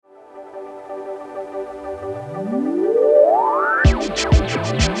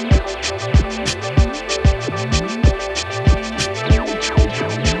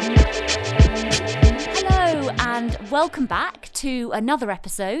welcome back to another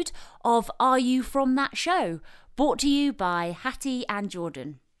episode of Are You From That Show, brought to you by Hattie and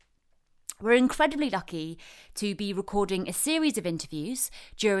Jordan. We're incredibly lucky to be recording a series of interviews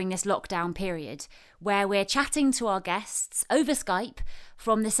during this lockdown period, where we're chatting to our guests over Skype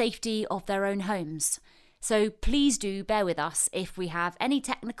from the safety of their own homes. So please do bear with us if we have any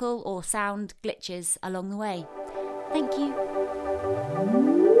technical or sound glitches along the way. Thank you.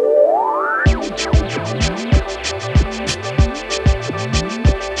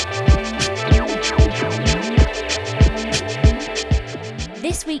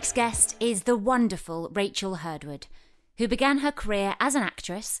 This week's guest is the wonderful Rachel Hurdwood, who began her career as an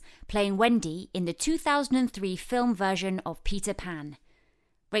actress playing Wendy in the 2003 film version of Peter Pan.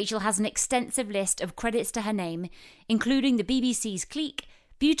 Rachel has an extensive list of credits to her name, including the BBC's Clique,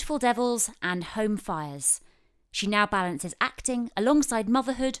 Beautiful Devils and Home Fires. She now balances acting alongside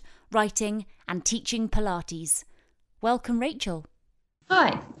motherhood, writing and teaching Pilates. Welcome, Rachel.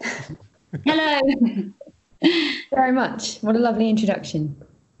 Hi. Hello. Very much. What a lovely introduction.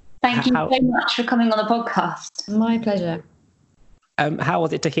 Thank you so much for coming on the podcast. My pleasure. How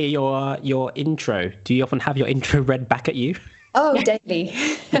was it to hear your intro? Do you often have your intro read back at you? Oh, daily.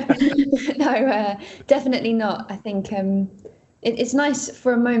 No, definitely not. I think it's nice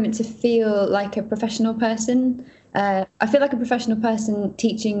for a moment to feel like a professional person. I feel like a professional person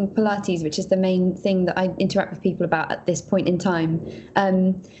teaching Pilates, which is the main thing that I interact with people about at this point in time.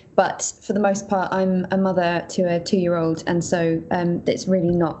 But for the most part, I'm a mother to a 2-year-old, and so it's really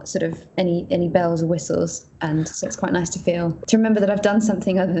not sort of any bells or whistles. And so it's quite nice to remember that I've done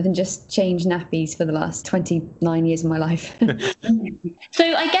something other than just change nappies for the last 29 years of my life. So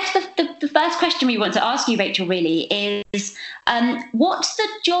I guess the first question we want to ask you, Rachel, really is, what's the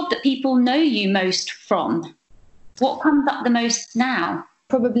job that people know you most from? What comes up the most now?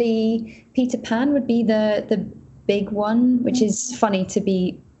 Probably Peter Pan would be the big one, which is funny to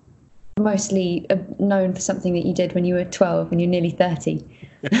be mostly known for something that you did when you were 12 and you're nearly 30.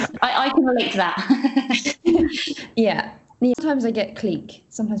 I can relate to that. Yeah. Sometimes I get Clique.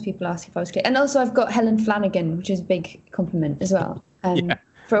 Sometimes people ask if I was Clique. And also I've got Helen Flanagan, which is a big compliment as well.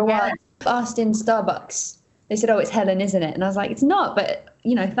 For a while, I asked in Starbucks. They said, "Oh, it's Helen, isn't it?" And I was like, "It's not, but,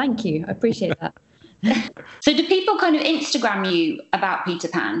 thank you. I appreciate that." So do people kind of Instagram you about Peter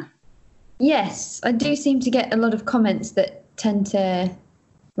Pan? Yes, I do seem to get a lot of comments that tend to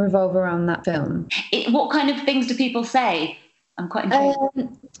revolve around that film. What kind of things do people say? I'm quite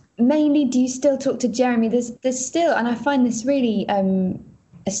intrigued. Mainly, do you still talk to Jeremy? There's still, and I find this really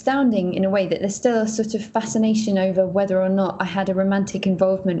astounding in a way, that there's still a sort of fascination over whether or not I had a romantic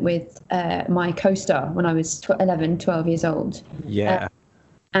involvement with my co-star when I was 11, 12 years old. Yeah.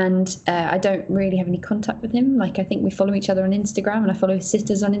 And I don't really have any contact with him. Like, I think we follow each other on Instagram, and I follow his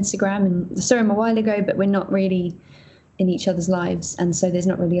sisters on Instagram, and I saw him a while ago, but we're not really in each other's lives. And so there's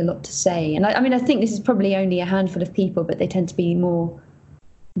not really a lot to say. And I think this is probably only a handful of people, but they tend to be more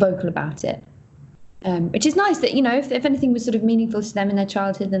vocal about it. Which is nice that, if anything was sort of meaningful to them in their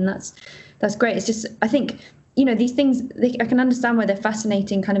childhood, then that's great. It's just, I think, these things, I can understand why they're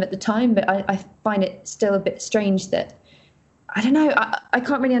fascinating kind of at the time, but I find it still a bit strange that, I don't know, I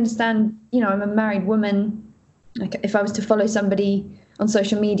can't really understand, I'm a married woman. Like, if I was to follow somebody on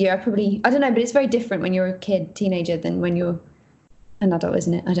social media, I don't know, but it's very different when you're a teenager, than when you're an adult,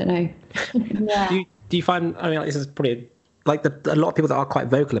 isn't it? I don't know. Yeah. Do you find, this is probably, like, a lot of people that are quite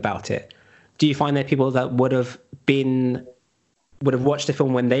vocal about it, do you find that people that would have watched the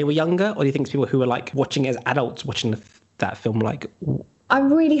film when they were younger, or do you think it's people who are, like, watching it as adults, watching that film, like... I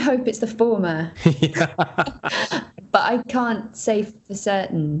really hope it's the former. But I can't say for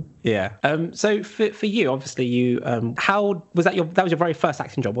certain. Yeah. So for you, obviously, how was that that was your very first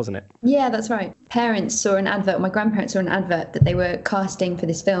acting job, wasn't it? Yeah, that's right. Parents saw an advert, my grandparents saw an advert that they were casting for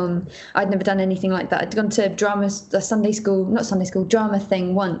this film. I'd never done anything like that. I'd gone to drama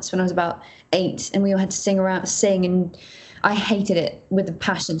thing once when I was about 8, and we all had to sing, and I hated it with a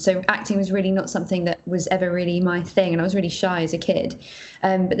passion. So acting was really not something that was ever really my thing, and I was really shy as a kid.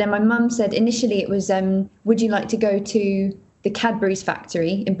 But then my mum said initially it was, would you like to go to the Cadbury's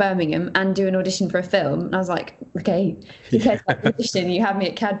factory in Birmingham and do an audition for a film? And I was like, okay, who cares about the audition? You have me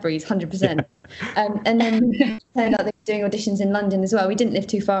at Cadbury's, 100%. And then it turned out they were doing auditions in London as well. We didn't live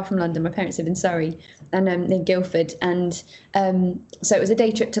too far from London. My parents live in Surrey and in Guildford. And so it was a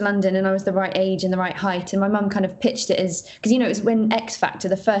day trip to London, and I was the right age and the right height. And my mum kind of pitched it as, because, it was when X Factor,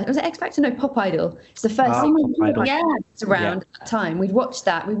 was it X Factor? No, Pop Idol. It's the first thing was around at that time. We'd watched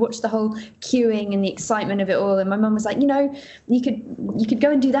that. We watched the whole queuing and the excitement of it all. And my mum was like, you could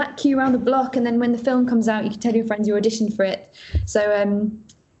go and do that queue around the block, and then when the film comes out, you could tell your friends you auditioned for it. So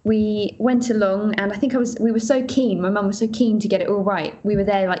we went along, and I think we were so keen, my mum was so keen to get it all right. We were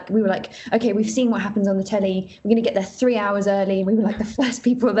like, okay, we've seen what happens on the telly, we're going to get there 3 hours early. We were like the first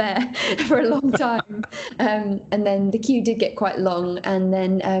people there for a long time. And then the queue did get quite long, and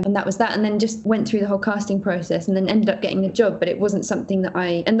then and that was that, and then just went through the whole casting process, and then ended up getting the job. But it wasn't something that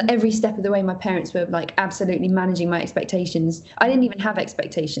and every step of the way my parents were like absolutely managing my expectations. I didn't even have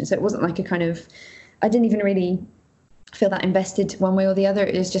expectations, so it wasn't like I didn't even really feel that invested one way or the other.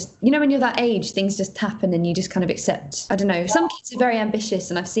 It was just, when you're that age, things just happen and you just kind of accept. I don't know, some kids are very ambitious,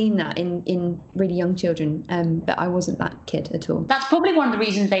 and I've seen that in really young children, but I wasn't that kid at all. That's probably one of the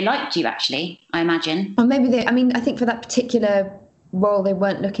reasons they liked you, actually, I imagine. Or maybe I think for that particular role they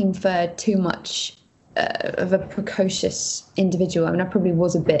weren't looking for too much of a precocious individual. I mean, I probably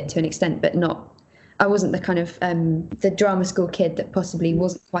was a bit to an extent, but I wasn't the kind of the drama school kid that possibly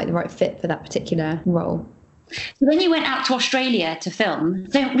wasn't quite the right fit for that particular role. So then you went out to Australia to film.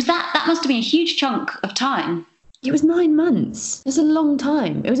 So that must have been a huge chunk of time. It was 9 months. It's a long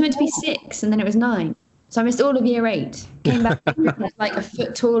time. It was meant to be 6, and then it was 9. So I missed all of year 8. Came back like a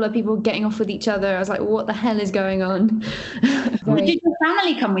foot taller, people getting off with each other. I was like, what the hell is going on? Did your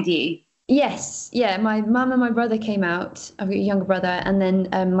family come with you? Yes. Yeah. My mum and my brother came out. I've got a younger brother. And then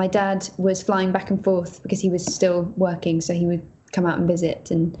my dad was flying back and forth because he was still working. So he would come out and visit.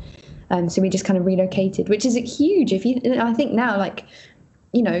 And so we just kind of relocated, which is huge. I think now, like,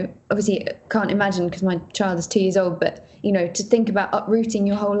 obviously can't imagine because my child is 2 years old, but, to think about uprooting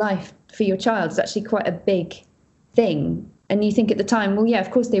your whole life for your child is actually quite a big thing. And you think at the time, well, yeah,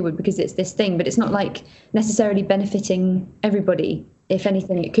 of course they would, because it's this thing, but it's not like necessarily benefiting everybody. If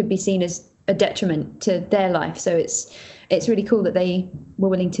anything, it could be seen as a detriment to their life. So it's really cool that they were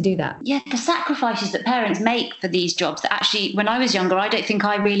willing to do that. Yeah, the sacrifices that parents make for these jobs that actually, when I was younger, I don't think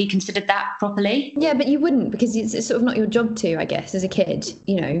I really considered that properly. Yeah, but you wouldn't, because it's sort of not your job to, I guess, as a kid,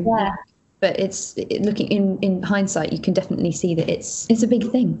 Yeah. But looking in hindsight, you can definitely see that it's a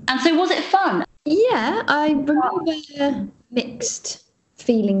big thing. And so was it fun? Yeah, I remember mixed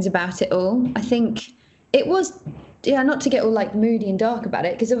feelings about it all. I think it was, not to get all like moody and dark about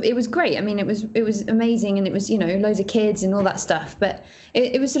it, because it was great. I mean, it was amazing, and it was, loads of kids and all that stuff. But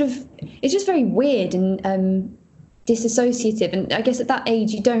it was it's just very weird and disassociative. And I guess at that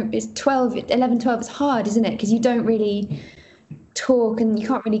age, it's 11, 12, it's hard, isn't it? Because you don't really talk, and you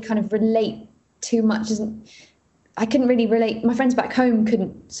can't really kind of relate too much. I couldn't really relate. My friends back home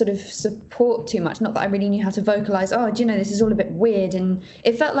couldn't sort of support too much. Not that I really knew how to vocalise, this is all a bit weird. And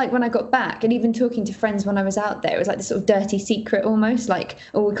it felt like when I got back, and even talking to friends when I was out there, it was like this sort of dirty secret almost, like,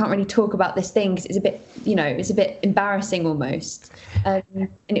 oh, we can't really talk about this thing because it's a bit, it's a bit embarrassing almost. And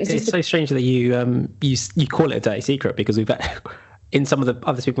it was it's so strange that you call it a dirty secret, because we've in some of the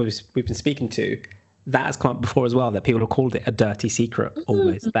other people we've been speaking to, that has come up before as well, that people have called it a dirty secret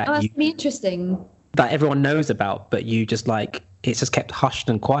almost. That's really interesting. That everyone knows about, but you just like, it's just kept hushed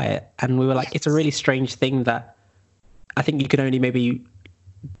and quiet. And we were like, it's a really strange thing that I think you can only maybe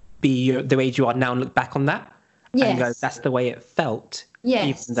be the age you are now and look back on that and go, that's the way it felt.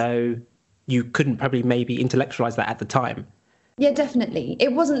 Yes. Even though you couldn't probably maybe intellectualize that at the time. Yeah, definitely.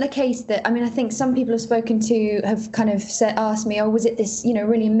 It wasn't the case that, I think some people I've spoken to have kind of asked me, was it this,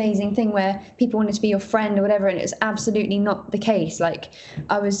 really amazing thing where people wanted to be your friend or whatever? And it was absolutely not the case. Like,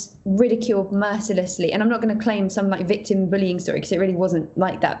 I was ridiculed mercilessly. And I'm not going to claim some like victim bullying story, because it really wasn't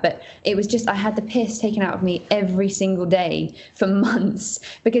like that. But it was just, I had the piss taken out of me every single day for months,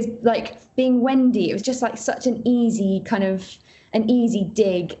 because like being Wendy, it was just like such an easy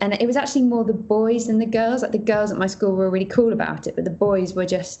dig, and it was actually more the boys than the girls. Like, the girls at my school were really cool about it, but the boys were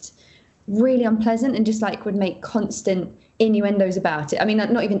just really unpleasant and just like would make constant innuendos about it. I mean,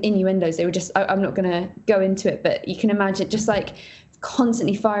 not even innuendos, they were just, I'm not going to go into it, but you can imagine just like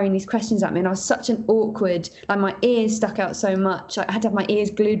constantly firing these questions at me. And I was such an awkward, like my ears stuck out so much. I had to have my ears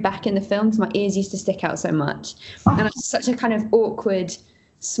glued back in the film because my ears used to stick out so much. And I was such a kind of awkward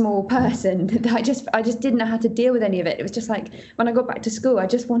small person that I just didn't know how to deal with any of it. It was just like, when I got back to school, I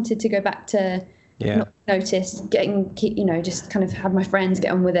just wanted to go back to not notice, just kind of have my friends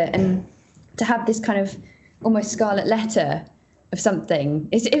get on with it, and to have this kind of almost scarlet letter of something.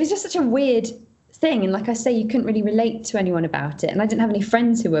 It was just such a weird thing, and like I say, you couldn't really relate to anyone about it, and I didn't have any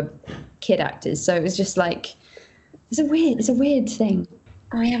friends who were kid actors, so it was just like, it's a weird thing.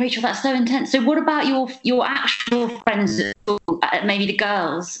 Oh yeah, Rachel, that's so intense. So what about your actual friends at school, maybe the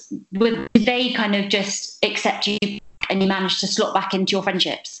girls? Did they kind of just accept you and you managed to slot back into your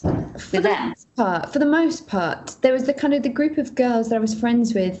friendships with them? For the most part, there was the group of girls that I was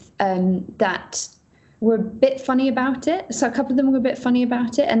friends with that were a bit funny about it. So a couple of them were a bit funny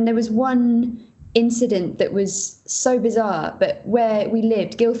about it. And there was one incident that was so bizarre, but where we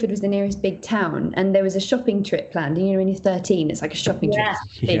lived, Guildford was the nearest big town, and there was a shopping trip planned. And when you're 13, it's like a shopping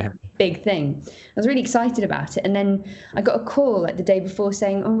trip, big thing. I was really excited about it, and then I got a call like the day before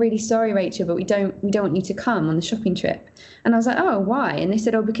saying, "I'm really sorry, Rachel, but we don't want you to come on the shopping trip." And I was like, "Oh, why?" And they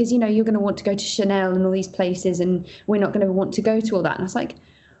said, "Oh, because you're going to want to go to Chanel and all these places, and we're not going to want to go to all that." And I was like,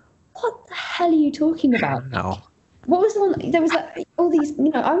 "What the hell are you talking about?" No. What was the one? There was like all these,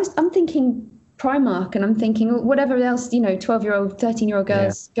 I'm thinking Primark, and I'm thinking whatever else, 12-year-old, 13-year-old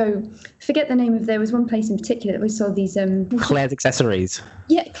girls go. Forget the name of. There was one place in particular that we saw these. Claire's Accessories.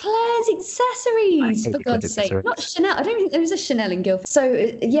 Yeah, Claire's Accessories. For God's sake, not Chanel. I don't think there was a Chanel in Guildford. So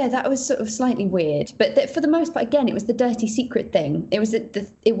that was sort of slightly weird. But for the most part, again, it was the dirty secret thing. It was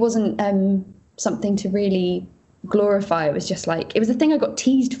it wasn't something to really glorify. It was just like, it was a thing I got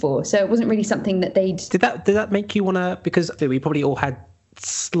teased for. So it wasn't really something that they'd. Did that make you want to? Because we probably all had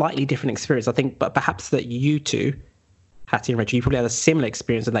slightly different experience, I think, but perhaps that you two, Hattie and Rachel, you probably had a similar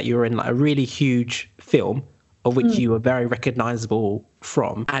experience in that you were in like a really huge film of which you were very recognizable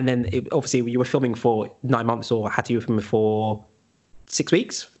from, and then obviously you were filming for 9 months, or Hattie, you were filming for 6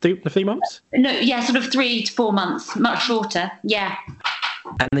 weeks, 3 months? No, yeah, sort of 3 to 4 months, much shorter, yeah.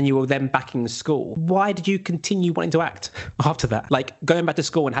 And then you were then back in school. Why did you continue wanting to act after that? Like going back to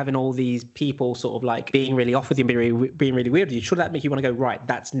school and having all these people sort of like being really off with you and being really weird with you, should that make you want to go, right,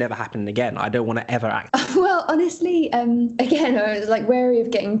 that's never happening again? I don't want to ever act. Well, honestly, again, I was like wary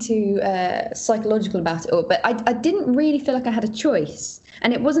of getting too psychological about it all, but I didn't really feel like I had a choice.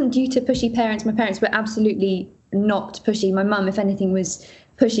 And it wasn't due to pushy parents. My parents were absolutely not pushy. My mum, if anything, was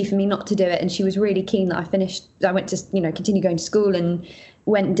pushy for me not to do it, and she was really keen that I went to continue going to school and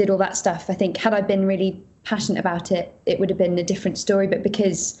went and did all that stuff. I think had I been really passionate about it, it would have been a different story, but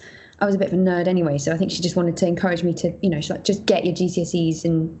because I was a bit of a nerd anyway, so I think she just wanted to encourage me to she's like, just get your GCSEs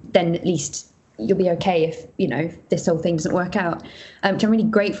and then at least you'll be okay if this whole thing doesn't work out, which I'm really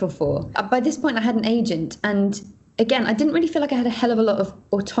grateful for. By this point I had an agent, and again, I didn't really feel like I had a hell of a lot of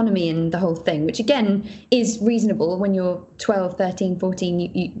autonomy in the whole thing, which again is reasonable when you're 12, 13, 14.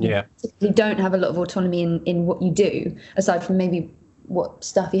 You typically don't have a lot of autonomy in what you do, aside from maybe what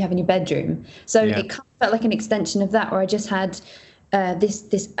stuff you have in your bedroom. So it kind of felt like an extension of that, where I just had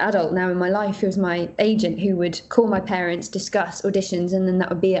this adult now in my life who was my agent, who would call my parents, discuss auditions, and then that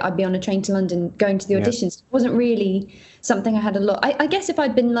would be it. I'd be on a train to London going to the auditions. It wasn't really something I had a lot. I guess if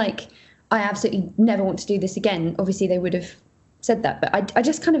I'd been like, I absolutely never want to do this again, obviously they would have said that, but I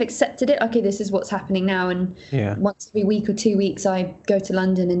just kind of accepted it. Okay, this is what's happening now, and once every week or 2 weeks I go to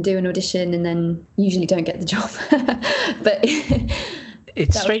London and do an audition, and then usually don't get the job. But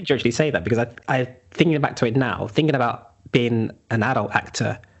it's strange you actually say that, because I thinking back to it now, thinking about being an adult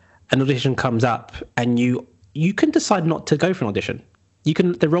actor, an audition comes up and you can decide not to go for an audition.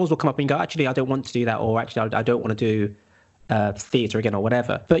 The roles will come up and you go, actually I don't want to do that, or actually I don't want to do theatre again, or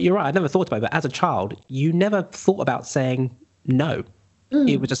whatever. But you're right, I never thought about it. But as a child, you never thought about saying no.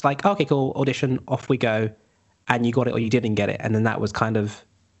 It was just like, okay, cool, audition, off we go, and you got it or you didn't get it. And then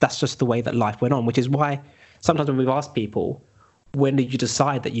that's just the way that life went on, which is why sometimes when we've asked people, when did you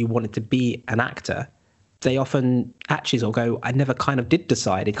decide that you wanted to be an actor, they often actually will go, I never kind of did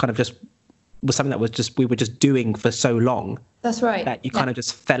decide. It kind of just was something that we were just doing for so long. That's right. That you kind of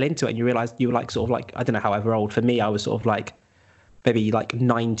just fell into it, and you realised you were like sort of like, I don't know, however old. For me, I was sort of like maybe like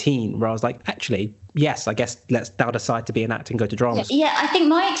 19, where I was like, actually, yes, I guess let's now decide to be an actor and go to dramas. Yeah, I think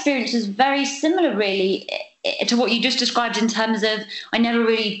my experience was very similar, really, to what you just described, in terms of I never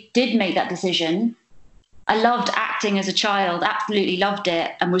really did make that decision. I loved acting as a child, absolutely loved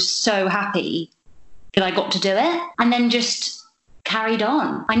it, and was so happy that I got to do it, and then just carried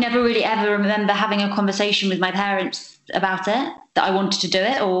on. I never really ever remember having a conversation with my parents about it, that I wanted to do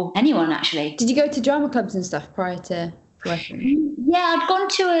it, or anyone actually. Did you go to drama clubs and stuff prior to working? Yeah, I'd gone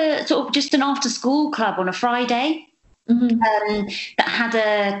to a sort of just an after school club on a Friday that had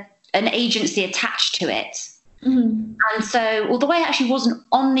an agency attached to it. And so although I actually wasn't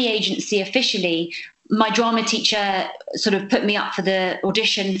on the agency officially, my drama teacher sort of put me up for the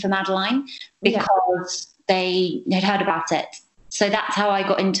audition for Madeline because they had heard about it. So that's how I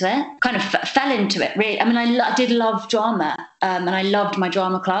got into it, kind of fell into it, really. I mean, I did love drama and I loved my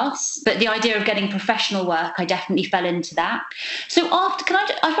drama class, but the idea of getting professional work, I definitely fell into that. So I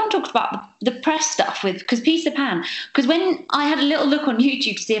want to talk about the press stuff because Peter Pan, because when I had a little look on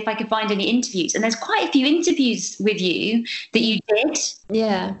YouTube to see if I could find any interviews, and there's quite a few interviews with you that you did.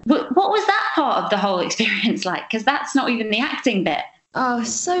 Yeah. What was that part of the whole experience like? Because that's not even the acting bit. Oh,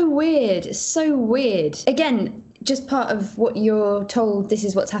 so weird. So weird. Again, just part of what you're told, this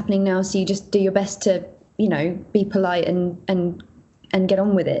is what's happening now, so you just do your best to, be polite and and get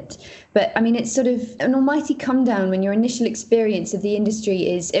on with it. But I mean, it's sort of an almighty come down when your initial experience of the industry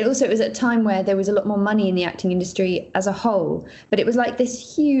is. It was at a time where there was a lot more money in the acting industry as a whole. But it was like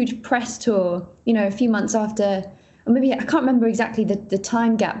this huge press tour, a few months after, or maybe I can't remember exactly the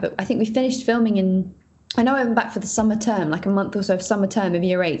time gap, but I think we finished filming in. I know I went back for the summer term, like a month or so of summer term of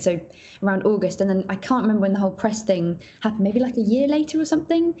year 8, so around August. And then I can't remember when the whole press thing happened, maybe like a year later or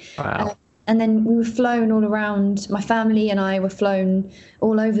something. Wow. And then we were flown all around. My family and I were flown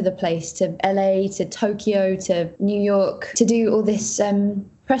all over the place, to LA, to Tokyo, to New York, to do all this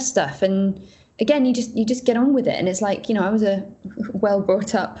press stuff. And again, you just get on with it. And it's like, I was a well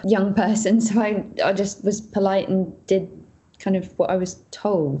brought up young person, so I just was polite and did kind of what I was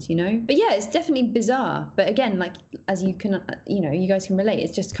told, But yeah, it's definitely bizarre. But again, like, as you can, you guys can relate,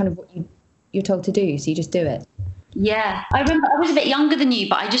 it's just kind of what you're told to do, so you just do it. Yeah, I remember I was a bit younger than you,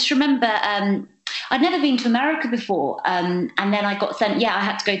 but I just remember I'd never been to America before, and then I got sent. I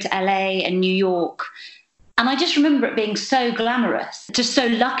had to go to LA and New York, and I just remember it being so glamorous. Just so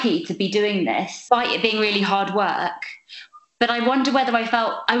lucky to be doing this, despite it being really hard work. But I wonder whether I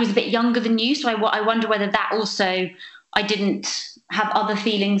felt I was a bit younger than you, so I wonder whether that also. I didn't have other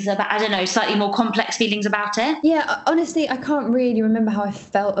feelings about, I don't know, slightly more complex feelings about it. Yeah, honestly, I can't really remember how I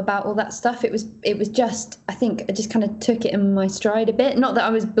felt about all that stuff. It was just, I think I just kind of took it in my stride a bit. Not that I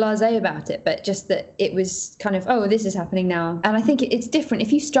was blasé about it, but just that it was kind of, oh, this is happening now. And I think it's different.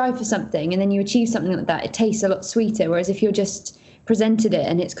 If you strive for something and then you achieve something like that, it tastes a lot sweeter. Whereas if you're just presented it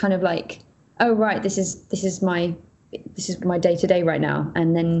and it's kind of like, oh, right, this is my day-to-day right now.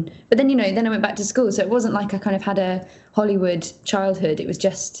 And then I went back to school, so it wasn't like I kind of had a Hollywood childhood. It was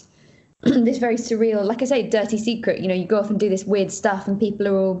just this very surreal, like I say, dirty secret. You go off and do this weird stuff and people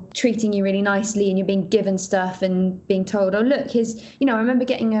are all treating you really nicely and you're being given stuff and being told, oh look, here's, I remember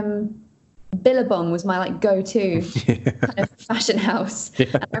getting Billabong was my go-to kind of fashion house. Yeah.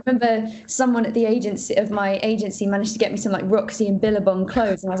 And I remember someone at my agency managed to get me some Roxy and Billabong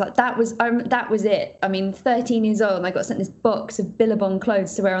clothes, and I was like, that was it. I mean, 13 years old, and I got sent this box of Billabong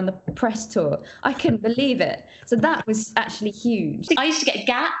clothes to wear on the press tour. I couldn't believe it. So that was actually huge. I used to get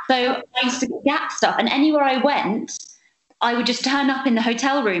Gap, Gap stuff, and anywhere I went, I would just turn up in the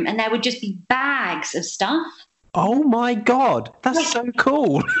hotel room, and there would just be bags of stuff. Oh my God, that's so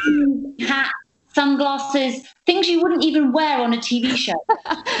cool. Hats, sunglasses, things you wouldn't even wear on a TV show.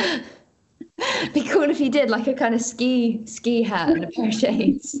 Be cool if you did, like a kind of ski hat and a pair of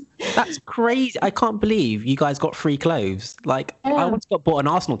shades. That's crazy. I can't believe you guys got free clothes. I once bought an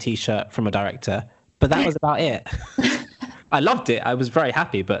Arsenal t-shirt from a director, but that was about it. I loved it. I was very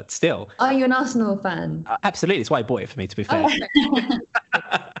happy, but still. Are you an Arsenal fan? Absolutely. That's why I bought it for me, to be fair.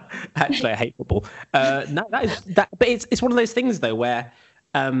 Actually, I hate football. No, but it's one of those things though, where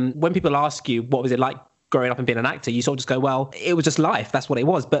when people ask you what was it like growing up and being an actor, you sort of just go, well, it was just life. That's what it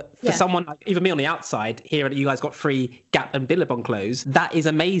was. But for someone like even me on the outside, hearing that you guys got free Gap and Billabong clothes, that is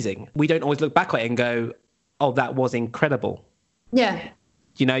amazing. We don't always look back at it and go, oh, that was incredible. Yeah.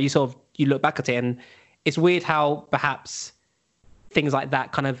 You look back at it, and it's weird how perhaps things like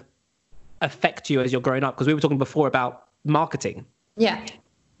that kind of affect you as you're growing up. Because we were talking before about marketing. Yeah.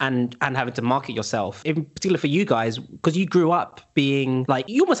 And having to market yourself, in particular for you guys, because you grew up being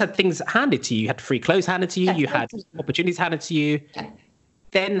you almost had things handed to you. You had free clothes handed to you. You had opportunities handed to you. Yeah.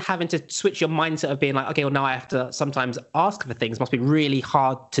 Then having to switch your mindset of being okay, well, now I have to sometimes ask for things must be really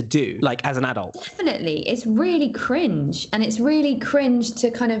hard to do, as an adult. Definitely. It's really cringe. And it's really cringe to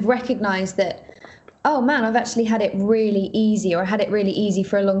kind of recognize that, oh man, I've actually had it really easy, or I had it really easy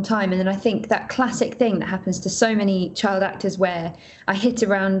for a long time. And then I think that classic thing that happens to so many child actors where I hit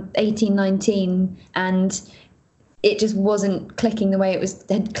around 18, 19 and it just wasn't clicking the way it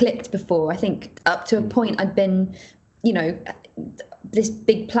had clicked before. I think up to a point I'd been, this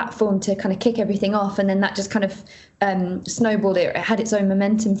big platform to kind of kick everything off, and then that just kind of snowballed. It had its own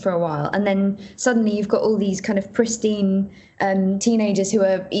momentum for a while, and then suddenly you've got all these kind of pristine teenagers who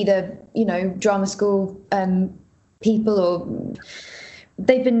are either drama school people, or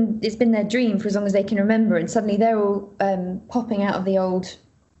it's been their dream for as long as they can remember, and suddenly they're all popping out of the old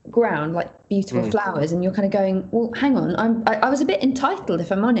ground like beautiful flowers, and you're kind of going, well, hang on, I was a bit entitled,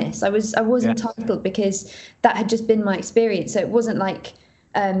 if I'm honest. I was entitled because that had just been my experience. So it wasn't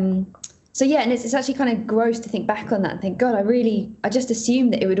and it's actually kind of gross to think back on that and think, God, I just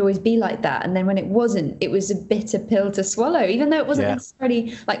assumed that it would always be like that, and then when it wasn't, it was a bitter pill to swallow. Even though it wasn't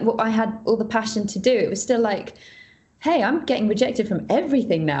necessarily what I had all the passion to do, it was still hey, I'm getting rejected from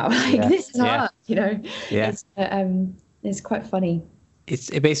everything now. This is hard, Yeah. It's quite funny.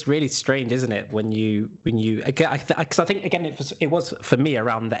 It's really strange, isn't it? When you because I think again it was for me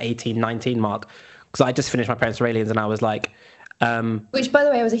around the 18, 19 mark, because I just finished my Parents Are Aliens, and I was Which, by the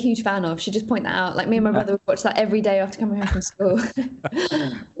way, I was a huge fan of. Should just point that out. Like, me and my brother would watch that every day after coming home from school.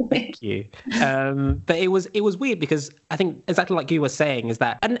 Thank you. But it was weird because I think exactly like you were saying is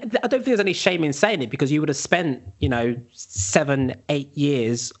that, and I don't think there's any shame in saying it, because you would have spent, 7-8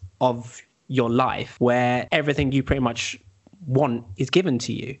 years of your life where everything you pretty much want is given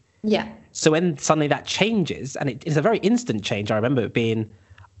to you. Yeah. So when suddenly that changes, and it's a very instant change. I remember it being,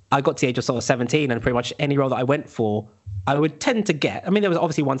 I got to the age of sort of 17, and pretty much any role that I went for, I would tend to get. I mean, there was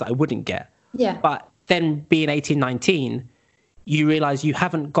obviously ones that I wouldn't get. Yeah. But then being 18, 19, you realize you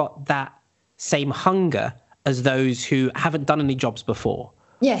haven't got that same hunger as those who haven't done any jobs before.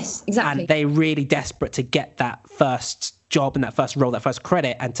 Yes, exactly. And they're really desperate to get that first job and that first role, that first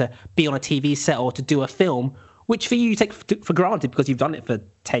credit, and to be on a TV set or to do a film, which for you take for granted because you've done it for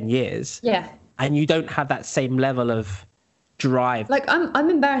 10 years. Yeah. And you don't have that same level of drive. Like, I'm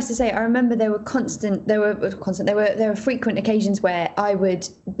embarrassed to say, I remember there were frequent occasions where I would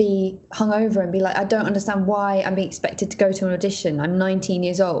be hungover and be like, I don't understand why I'm being expected to go to an audition. I'm 19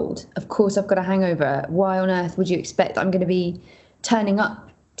 years old. Of course I've got a hangover. Why on earth would you expect that I'm going to be turning up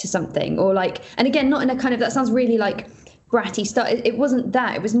to something? Or like, and again, not in a kind of, that sounds really like bratty stuff. It wasn't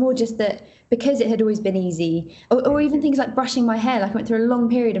that. It was more just that because it had always been easy, or even things like brushing my hair. Like, I went through a long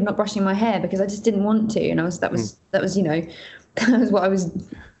period of not brushing my hair because I just didn't want to, and that was that was what I was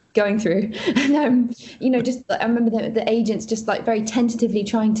going through. And just I remember the agents just like very tentatively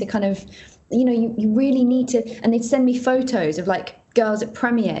trying to kind of, you really need to, and they'd send me photos of like girls at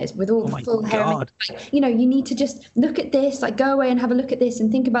premieres with all the full hair. Like, you need to just look at this, like go away and have a look at this and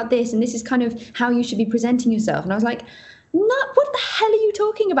think about this, and this is kind of how you should be presenting yourself. And I was like, what the hell are you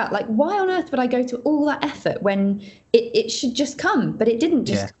talking about? Like, why on earth would I go to all that effort when it should just come? But it didn't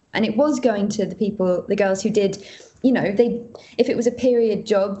just, and it was going to the girls who did, if it was a period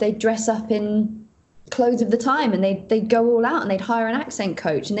job, they'd dress up in clothes of the time, and they'd go all out, and they'd hire an accent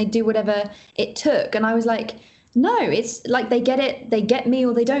coach, and they'd do whatever it took. And I was like, no, it's like they get me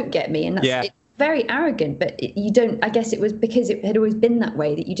or they don't get me. And that's it's very arrogant, but you don't, I guess it was because it had always been that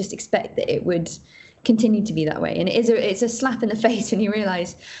way that you just expect that it would continue to be that way. And it's a slap in the face when you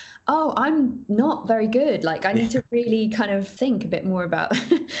realize, oh, I'm not very good. Like, I need to really kind of think a bit more about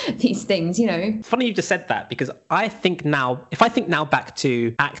these things, Funny you just said that, because I think now, if I think now back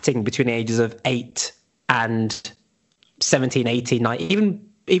to acting between the ages of 8 and 17, 18, 19,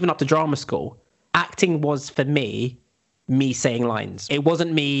 even up to drama school, acting was for me saying lines. It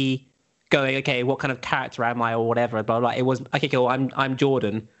wasn't me going, okay, what kind of character am I or whatever, blah, blah. It was, okay, cool, I'm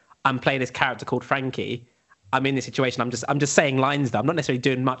Jordan. I'm playing this character called Frankie. I'm in this situation. I'm just saying lines though. I'm not necessarily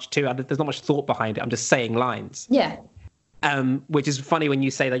doing much to it. There's not much thought behind it. I'm just saying lines. Yeah. Which is funny when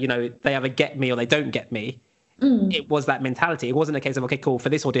you say that, they either get me or they don't get me. It was that mentality. It wasn't a case of, okay, cool, for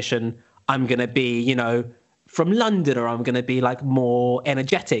this audition, I'm going to be, from London, or I'm going to be like more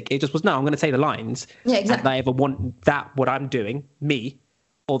energetic. It just was, no, I'm going to say the lines. Yeah, exactly. And they either want that, what I'm doing, me,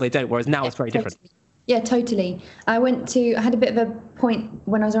 or they don't. Whereas now it's very different. Yeah, totally. I had a bit of a point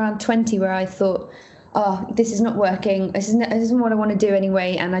when I was around 20 where I thought, oh, this is not working. This isn't what I want to do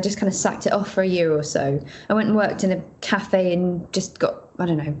anyway. And I just kind of sacked it off for a year or so. I went and worked in a cafe and just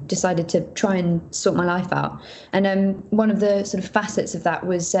decided to try and sort my life out. And one of the sort of facets of that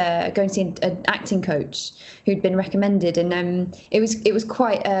was going to see an acting coach who'd been recommended. And it was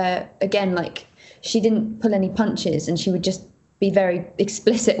quite, again, like, she didn't pull any punches, and she would just be very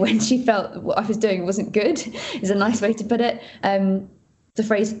explicit when she felt what I was doing wasn't good, is a nice way to put it. The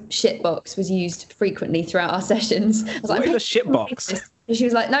phrase shitbox was used frequently throughout our sessions. I was like, what is a shitbox? And she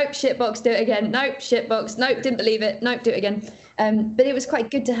was like, nope, shitbox, do it again. Nope, shitbox, nope, didn't believe it. Nope, do it again. But it was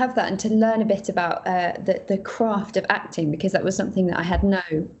quite good to have that and to learn a bit about the craft of acting, because that was something that I had no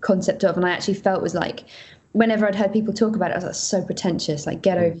concept of. And I actually felt was like, whenever I'd heard people talk about it, I was like, so pretentious, like,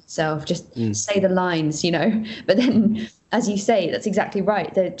 get over yourself, just say the lines, But then, as you say, that's exactly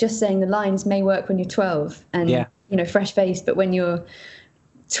right. Just saying the lines may work when you're 12 and, fresh-faced, but when you're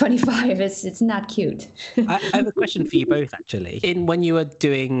 25, it's not cute. I have a question for you both, actually. When you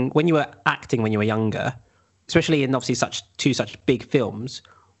were acting when you were younger, especially in obviously such big films,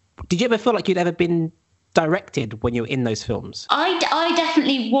 did you ever feel like you'd ever been directed when you were in those films? I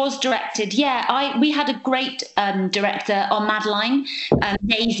definitely was directed. Yeah, we had a great director on Madeline,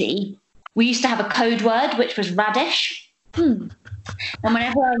 Daisy. We used to have a code word, which was radish. And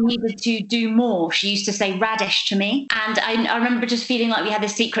whenever I needed to do more, she used to say radish to me. And I remember just feeling like we had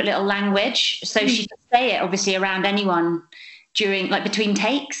this secret little language. So she could say it, obviously, around anyone during, like, between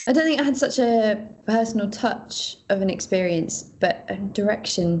takes. I don't think I had such a personal touch of an experience, but a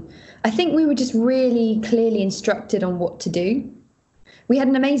direction. I think we were just really clearly instructed on what to do. we had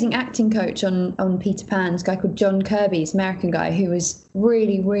an amazing acting coach on Peter Pan, this guy called John Kirby, this American guy who was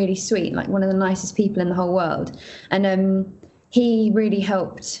really, really sweet, like one of the nicest people in the whole world. And he really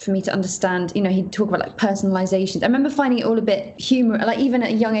helped for me to understand, he'd talk about like personalizations. I remember finding it all a bit humorous, like even at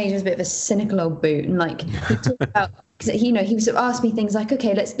a young age, I was a bit of a cynical old boot. And like he'd talk about, because he would sort of ask me things like,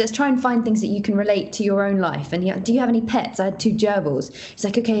 okay, let's try and find things that you can relate to your own life. And do you have any pets? I had 2 gerbils. He's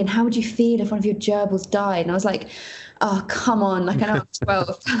like, okay, and how would you feel if one of your gerbils died? And I was like, oh, come on, like I know I'm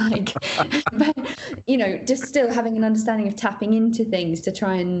 12, but, just still having an understanding of tapping into things to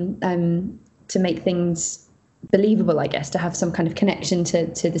try and to make things believable, I guess, to have some kind of connection to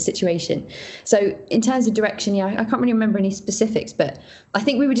the situation. So in terms of direction, I can't really remember any specifics, but I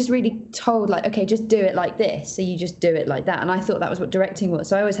think we were just really told like, okay, just do it like this. So you just do it like that. And I thought that was what directing was.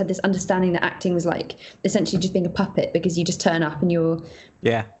 So I always had this understanding that acting was like essentially just being a puppet, because you just turn up and you're...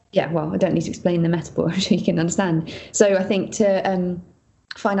 Yeah, well, I don't need to explain the metaphor, I'm sure you can understand. So I think to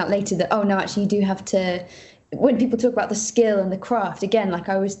find out later that, oh, no, actually you do have to... When people talk about the skill and the craft, again, like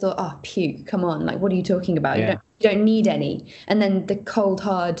I always thought, oh, puke, come on, like what are you talking about? Yeah. You don't need any. And then the cold,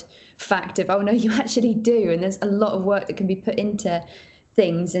 hard fact of, oh, no, you actually do. And there's a lot of work that can be put into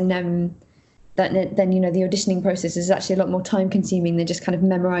things. And then, the auditioning process is actually a lot more time consuming than just kind of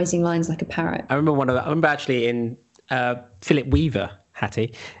memorizing lines like a parrot. I remember actually in Philip Weaver,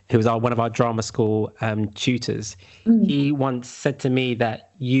 Hattie, who was one of our drama school tutors. He once said to me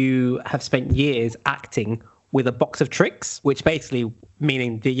that you have spent years acting with a box of tricks, which basically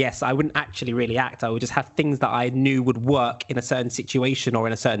meaning that, yes, I wouldn't actually really act. I would just have things that I knew would work in a certain situation or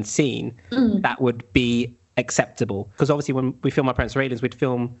in a certain scene that would be acceptable. Because obviously when we film My Parents Are Aliens, we'd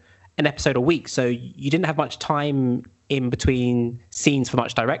film an episode a week. So you didn't have much time in between scenes for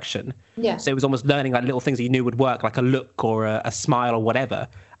much direction. Yeah. So it was almost learning like little things that you knew would work, like a look or a smile or whatever.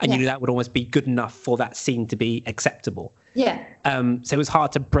 And you knew that would almost be good enough for that scene to be acceptable. Yeah. So it was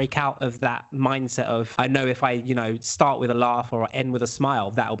hard to break out of that mindset of, I know if I, start with a laugh or end with a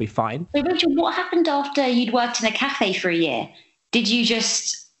smile, that'll be fine. So Rachel, what happened after you'd worked in a cafe for a year? Did you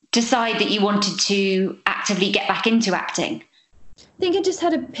just decide that you wanted to actively get back into acting? I think I just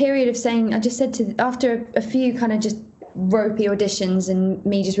had a period of saying, after a few kind of just ropey auditions and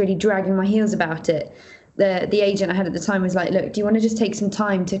me just really dragging my heels about it, the agent I had at the time was like, look, do you want to just take some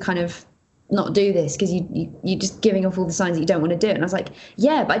time to kind of not do this, because you're just giving off all the signs that you don't want to do it? And I was like,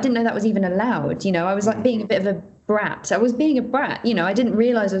 yeah, but I didn't know that was even allowed. I was like being a bit of a brat. I was being a brat. I didn't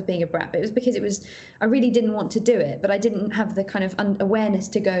realize I was being a brat, but it was because I really didn't want to do it, but I didn't have the kind of awareness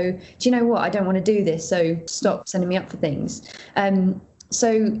to go, do you know what, I don't want to do this, so stop sending me up for things.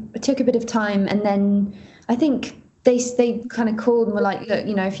 So I took a bit of time, and then I think they kind of called and were like, look,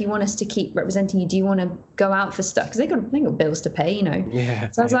 if you want us to keep representing you, do you want to go out for stuff? Because they got bills to pay, Yeah.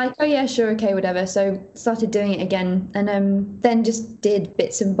 So I was like, oh yeah, sure, okay, whatever. So started doing it again, and then just did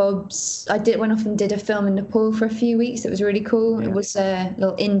bits and bobs. Went off and did a film in Nepal for a few weeks. It was really cool. Yeah. It was a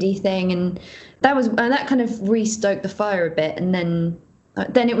little indie thing, and that kind of re-stoked the fire a bit. And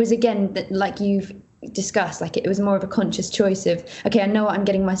then it was again that, like you've discussed, like it was more of a conscious choice of, okay, I know what I'm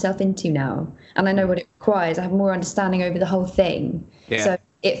getting myself into now, and I know what it requires. I have more understanding over the whole thing. Yeah. So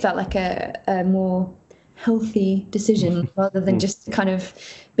it felt like a more healthy decision rather than just kind of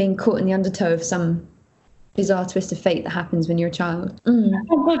being caught in the undertow of some bizarre twist of fate that happens when you're a child.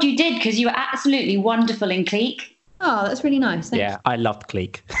 Oh God, you did, because you were absolutely wonderful in Clique. Oh, that's really nice. Thanks. Yeah, I loved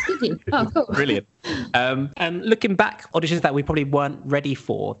Clique. Did you? Oh, cool. Brilliant. And looking back, auditions that we probably weren't ready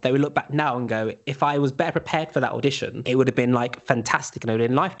for, they would look back now and go, if I was better prepared for that audition, it would have been like fantastic and it would have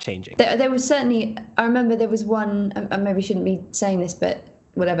been life-changing. There was certainly, I remember there was one, I maybe shouldn't be saying this, but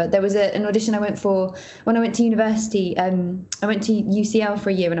whatever. There was an audition I went for when I went to university. I went to UCL for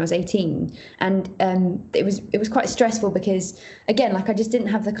a year when I was 18, and it was quite stressful because, again, like I just didn't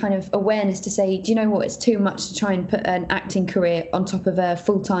have the kind of awareness to say, do you know what, it's too much to try and put an acting career on top of a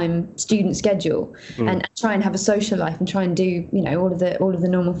full-time student schedule and try and have a social life and try and do all of the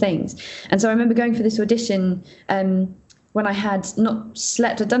normal things. And so I remember going for this audition when I had not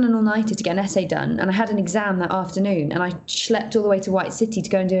slept. I'd done an all-nighter to get an essay done, and I had an exam that afternoon, and I schlepped all the way to White City to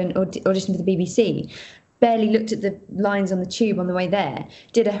go and do an audition for the BBC. Barely looked at the lines on the tube on the way there,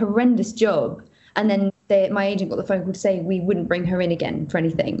 did a horrendous job, and then my agent got the phone call to say we wouldn't bring her in again for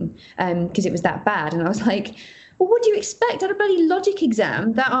anything because it was that bad. And I was like, well, what do you expect? I had a bloody logic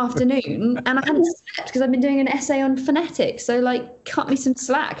exam that afternoon, and I hadn't slept because I'd been doing an essay on phonetics, so like cut me some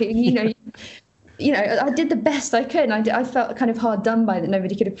slack. I did the best I could, and I felt kind of hard done by that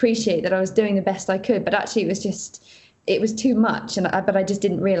nobody could appreciate that I was doing the best I could. But actually, it was too much, but I just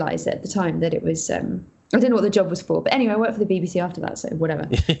didn't realise at the time that it was. I didn't know what the job was for. But anyway, I worked for the BBC after that, so whatever.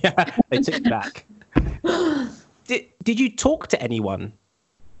 Yeah, they took it back. Did you talk to anyone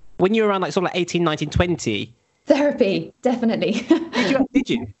when you were around like sort of like 18, 19, 20? Therapy, definitely. Did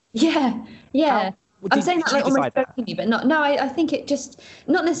you? Yeah. I'm saying that like almost jokingly, but not. No, I think it just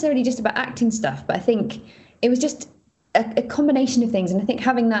not necessarily just about acting stuff, but I think it was just a combination of things. And I think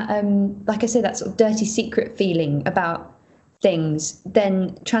having that, like I said, that sort of dirty secret feeling about things,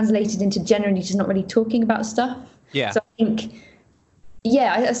 then translated into generally just not really talking about stuff. Yeah. So I think,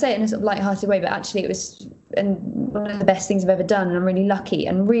 I say it in a sort of light-hearted way, but actually it was one of the best things I've ever done, and I'm really lucky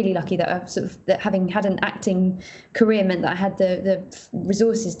that I've that having had an acting career meant that I had the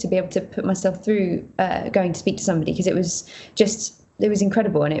resources to be able to put myself through going to speak to somebody, because it was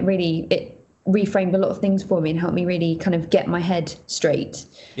incredible, and it reframed a lot of things for me and helped me really kind of get my head straight.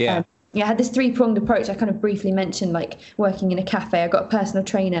 I had this 3-pronged approach. I kind of briefly mentioned, like, working in a cafe. I got a personal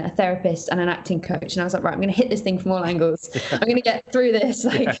trainer, a therapist, and an acting coach. And I was like, right, I'm going to hit this thing from all angles. I'm going to get through this.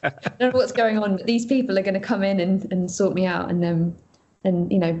 Like, I don't know what's going on, but these people are going to come in and sort me out and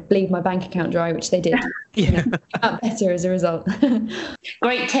bleed my bank account dry, which they did. Better as a result.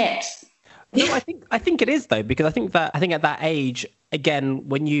 Great tips. No, I think it is, though, because I think at that age, again,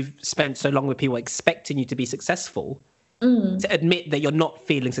 when you've spent so long with people expecting you to be successful, to admit that you're not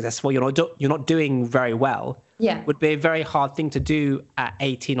feeling successful, you're not doing very well, would be a very hard thing to do at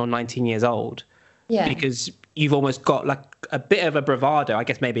 18 or 19 years old. Yeah. Because you've almost got like a bit of a bravado, I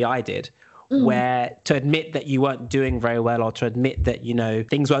guess maybe I did, where to admit that you weren't doing very well, or to admit that,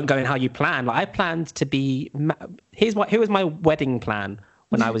 things weren't going how you planned. Like, I planned to be, here was my wedding plan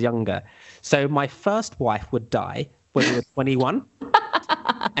when I was younger. So my first wife would die when we were 21.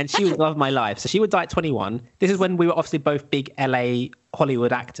 And she would love my life. So she would die at 21. This is when we were obviously both big LA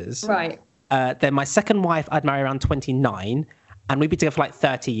Hollywood actors. Right. Then my second wife, I'd marry around 29. And we'd be together for like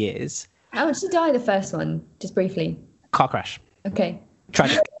 30 years. How did she die, the first one? Just briefly. Car crash. Okay.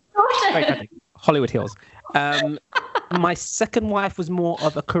 Tragic. Very tragic. Hollywood Hills. My second wife was more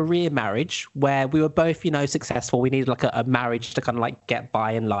of a career marriage where we were both, successful. We needed like a marriage to kind of like get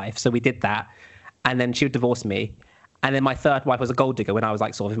by in life. So we did that. And then she would divorce me. And then my third wife was a gold digger when I was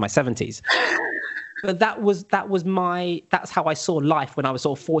like sort of in my 70s. But that's how I saw life when I was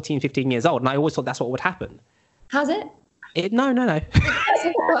sort of 14, 15 years old. And I always thought that's what would happen. Has it? No. No.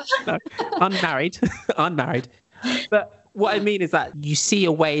 Unmarried. But what I mean is that you see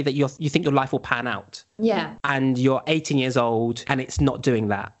a way that you think your life will pan out. Yeah. And you're 18 years old and it's not doing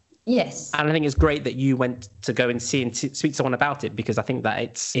that. Yes. And I think it's great that you went to go and see and speak to someone about it, because I think that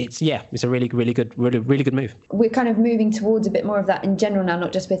it's a really good move. We're kind of moving towards a bit more of that in general now,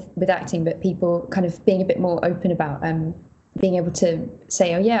 not just with acting, but people kind of being a bit more open about being able to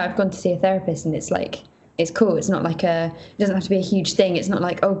say, oh yeah, I've gone to see a therapist, and it's like, it's cool. It's not like it doesn't have to be a huge thing. It's not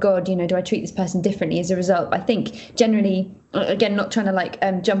like, oh God, do I treat this person differently as a result? I think generally, again, not trying to like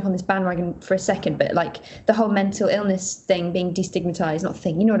jump on this bandwagon for a second, but like the whole mental illness thing being destigmatized, not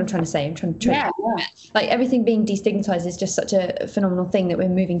thing, you know what I'm trying to say? I'm trying to like everything being destigmatized is just such a phenomenal thing that we're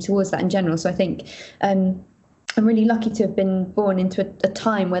moving towards that in general. So I think I'm really lucky to have been born into a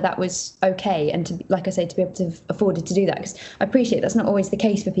time where that was okay, and to, like I say, to be able to have afforded to do that, because I appreciate that's not always the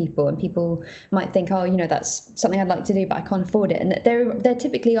case for people, and people might think, oh, that's something I'd like to do, but I can't afford it, and there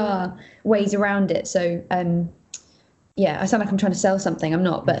typically are ways around it. So I sound like I'm trying to sell something. I'm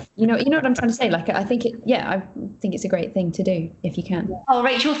not, but you know what I'm trying to say. Like, I think it's a great thing to do if you can. Oh,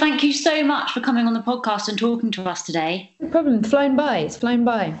 Rachel, thank you so much for coming on the podcast and talking to us today. No problem. It's flown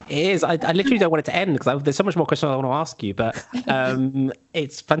by. It is. I literally don't want it to end, because there's so much more questions I want to ask you, but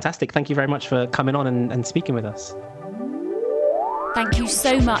it's fantastic. Thank you very much for coming on and speaking with us. Thank you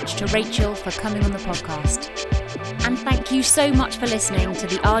so much to Rachel for coming on the podcast. And thank you so much for listening to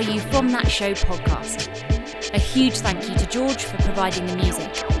the Are You From That Show podcast. A huge thank you to George for providing the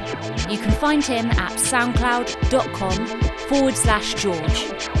music. You can find him at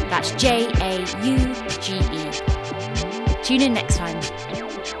soundcloud.com/George. That's JAUGE. Tune in next time.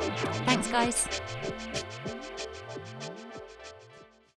 Thanks, guys.